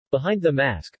Behind the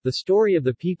Mask, The Story of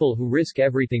the People Who Risk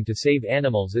Everything to Save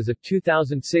Animals is a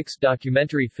 2006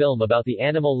 documentary film about the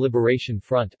Animal Liberation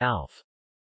Front, ALF.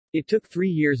 It took 3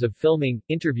 years of filming,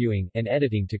 interviewing, and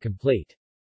editing to complete.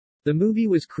 The movie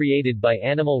was created by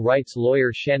animal rights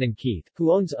lawyer Shannon Keith,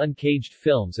 who owns Uncaged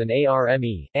Films and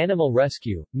ARME, Animal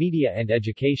Rescue, Media and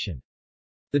Education.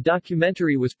 The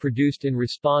documentary was produced in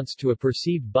response to a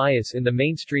perceived bias in the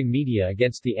mainstream media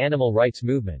against the animal rights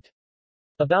movement.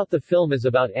 About the film is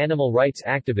about animal rights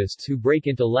activists who break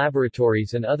into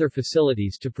laboratories and other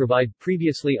facilities to provide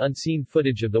previously unseen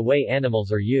footage of the way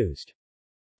animals are used.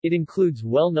 It includes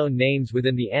well-known names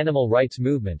within the animal rights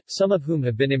movement, some of whom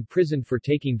have been imprisoned for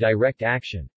taking direct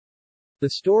action. The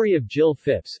story of Jill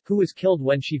Phipps, who was killed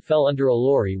when she fell under a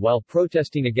lorry while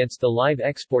protesting against the live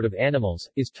export of animals,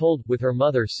 is told, with her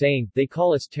mother saying, "They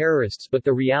call us terrorists, but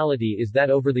the reality is that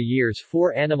over the years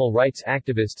 4 animal rights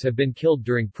activists have been killed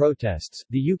during protests."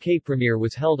 The UK premiere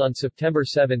was held on September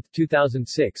 7,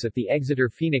 2006 at the Exeter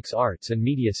Phoenix Arts and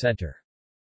Media Centre.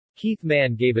 Keith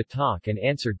Mann gave a talk and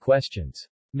answered questions.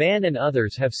 Mann and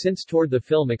others have since toured the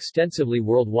film extensively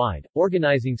worldwide,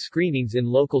 organizing screenings in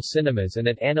local cinemas and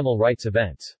at animal rights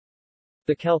events.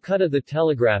 The Calcutta The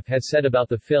Telegraph has said about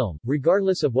the film,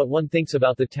 regardless of what one thinks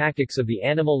about the tactics of the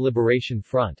Animal Liberation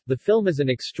Front, the film is an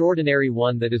extraordinary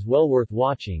one that is well worth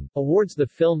watching. Awards. The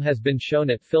film has been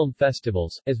shown at film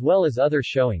festivals, as well as other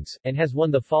showings, and has won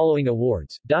the following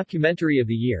awards: Documentary of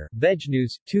the Year, Veg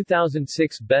News,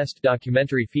 2006 Best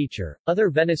Documentary Feature, Other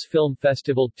Venice Film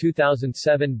Festival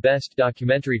 2007 Best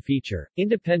Documentary Feature,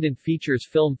 Independent Features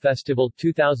Film Festival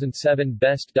 2007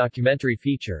 Best Documentary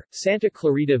Feature, Santa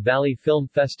Clarita Valley Film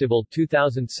Festival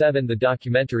 2007. The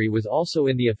documentary was also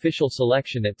in the official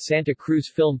selection at Santa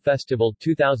Cruz Film Festival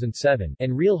 2007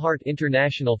 and Real Heart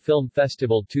International Film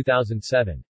Festival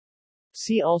 2007.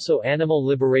 See also Animal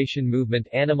Liberation Movement,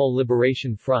 Animal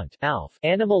Liberation Front, ALF,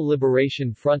 Animal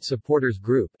Liberation Front Supporters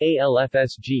Group,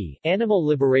 ALFSG, Animal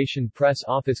Liberation Press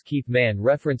Office. Keith Mann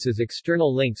references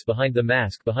external links. Behind the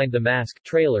Mask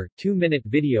trailer, 2-minute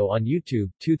video on YouTube,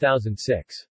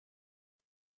 2006.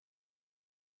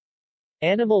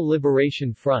 Animal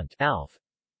Liberation Front, ALF,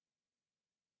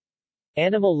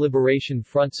 Animal Liberation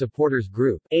Front Supporters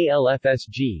Group,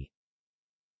 ALFSG,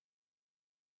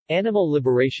 Animal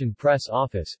Liberation Press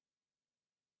Office.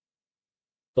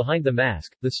 Behind the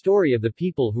Mask, The Story of the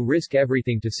People Who Risk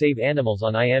Everything to Save Animals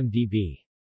on IMDb.